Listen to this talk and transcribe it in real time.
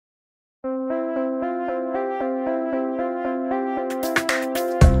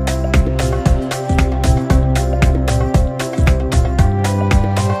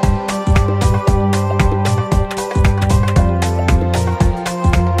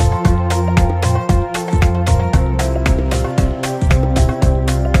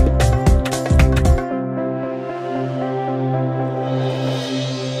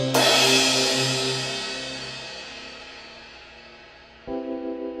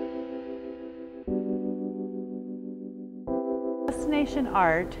Destination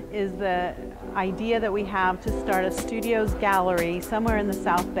Art is the idea that we have to start a studios gallery somewhere in the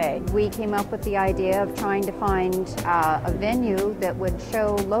South Bay. We came up with the idea of trying to find a venue that would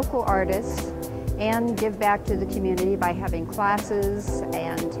show local artists and give back to the community by having classes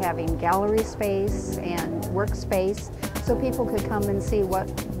and having gallery space and workspace so people could come and see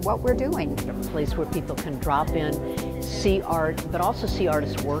what we're doing. A place where people can drop in, see art, but also see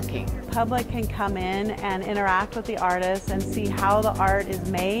artists working. The public can come in and interact with the artists and see how the art is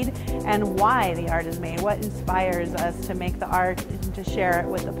made and why the art is made, what inspires us to make the art and to share it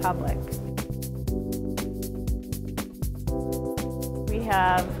with the public. We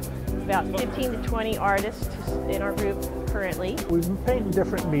have about 15 to 20 artists in our group currently. We paint in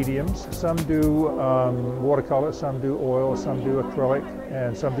different mediums. Some do watercolor, some do oil, some do acrylic,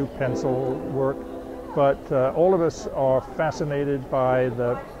 and some do pencil work. But all of us are fascinated by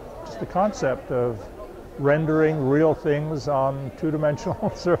just the concept of rendering real things on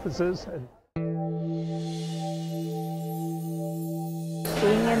two-dimensional surfaces.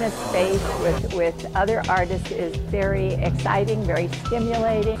 Being in a space with other artists is very exciting, very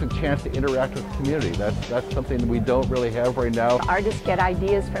stimulating. It's a chance to interact with the community. That's something we don't really have right now. Artists get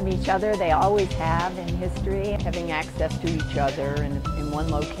ideas from each other. They always have in history. Having access to each other in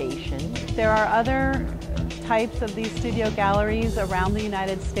one location. There are other types of these studio galleries around the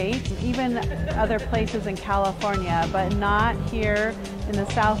United States, even other places in California, but not here in the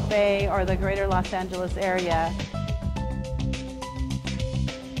South Bay or the greater Los Angeles area.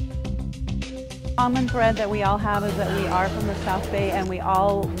 Common thread that we all have is that we are from the South Bay and we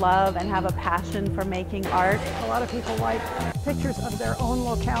all love and have a passion for making art. A lot of people like pictures of their own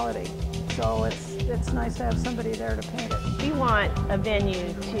locality, so it's nice to have somebody there to paint it. We want a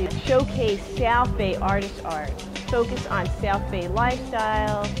venue to showcase South Bay artist art, focus on South Bay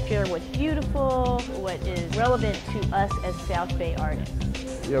lifestyle, share what's beautiful, what is relevant to us as South Bay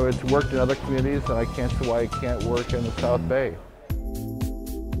artists. You know, it's worked in other communities and I can't see why it can't work in the South Bay.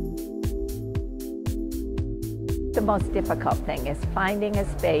 The most difficult thing is finding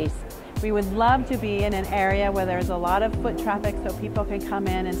a space. We would love to be in an area where there's a lot of foot traffic so people can come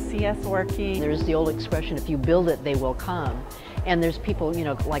in and see us working. There's the old expression, if you build it, they will come. And there's people, you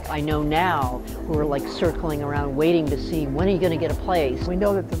know, like I know now, who are like circling around waiting to see when are you going to get a place. We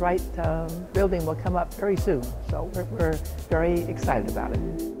know that the right building will come up very soon, so we're very excited about it.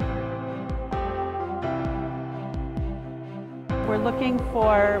 We're looking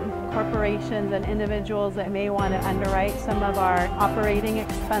for corporations and individuals that may want to underwrite some of our operating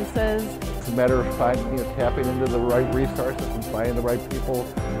expenses. It's a matter of tapping into the right resources and finding the right people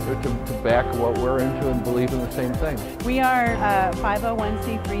to back what we're into and believe in the same thing. We are a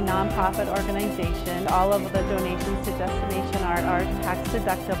 501c3 nonprofit organization. All of the donations to Destination Art are tax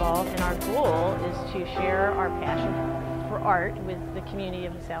deductible. And our goal is to share our passion for art with the community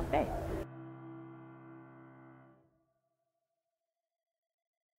of the South Bay.